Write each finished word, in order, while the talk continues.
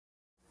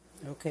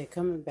Okay,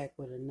 coming back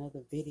with another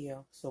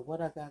video. So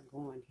what I got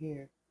going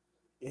here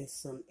is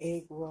some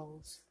egg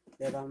rolls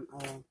that I'm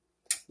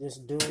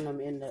just doing them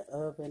in the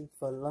oven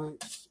for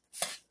lunch.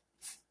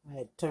 I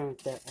had turned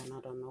that one,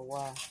 I don't know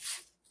why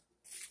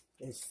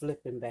it's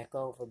flipping back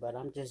over, but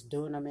I'm just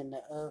doing them in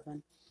the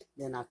oven.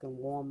 Then I can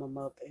warm them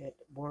up at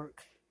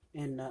work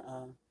in the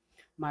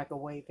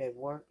microwave at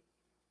work.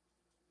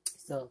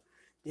 So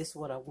this is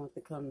what I want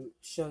to come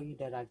show you,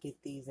 that I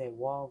get these at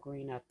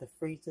Walgreens at the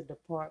freezer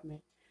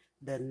department,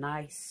 the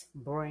Nice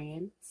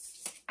brand.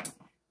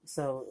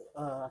 So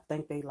I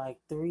think they like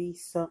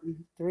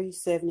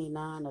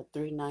 $3.79 or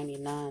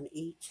 $3.99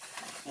 each,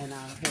 and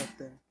I had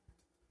the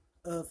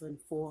oven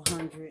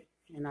 400,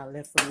 and I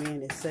left them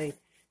in. It say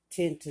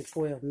 10 to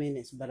 12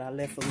 minutes, but I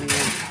left them in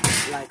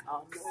like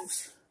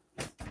almost,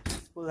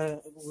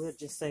 well, we'll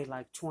just say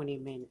like 20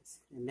 minutes,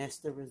 and that's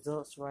the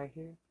results right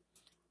here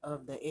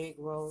of the egg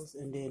rolls.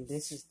 And then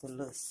this is the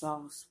little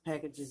sauce,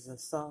 packages of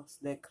sauce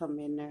that come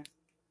in there.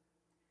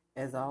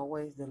 As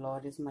always, the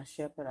Lord is my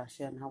shepherd, I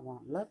shall not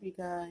want. Love you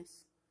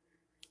guys.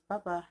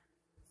 Bye-bye.